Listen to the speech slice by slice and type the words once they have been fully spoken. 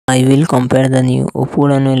I will compare the new Oppo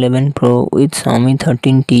Reno 11 Pro with Xiaomi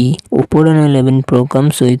 13T. Oppo Reno 11 Pro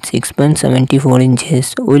comes with 6.74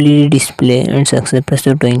 inches OLED display and success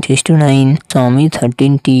ratio 20:9. Xiaomi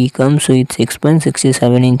 13T comes with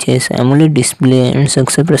 6.67 inches AMOLED display and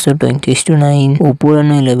success ratio 20:9. Oppo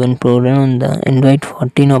Reno 11 Pro run on the Android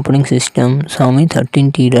 14 operating system. Xiaomi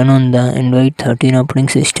 13T run on the Android 13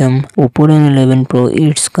 operating system. Oppo Reno 11 Pro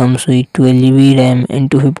it comes with 12GB RAM and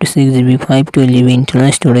 256GB 512GB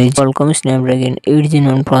internal storage. Qualcomm Snapdragon 8 Gen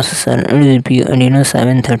 1 processor and GPU Adreno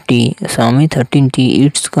 730. Xiaomi 13T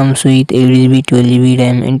it comes with 8GB 12GB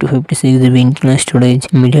RAM and 256GB internal storage.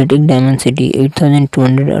 MediaTek Dimensity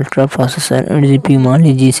 8200 Ultra processor and GPU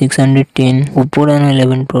Mali G610. Oppo Reno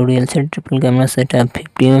 11 Pro real set triple camera setup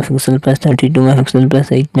 50MP plus 32MP plus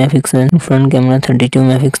 8MP. Front camera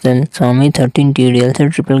 32MP. Xiaomi 13T real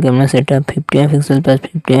set triple camera setup 50MP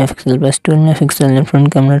plus 50MP plus 12MP and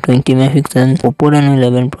front camera 20MP. Oppo Reno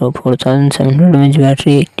 11 Pro 4700 mAh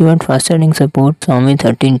battery, 80W fast charging support. Xiaomi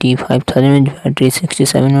 13T 5000 mAh battery,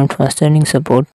 67W fast charging support.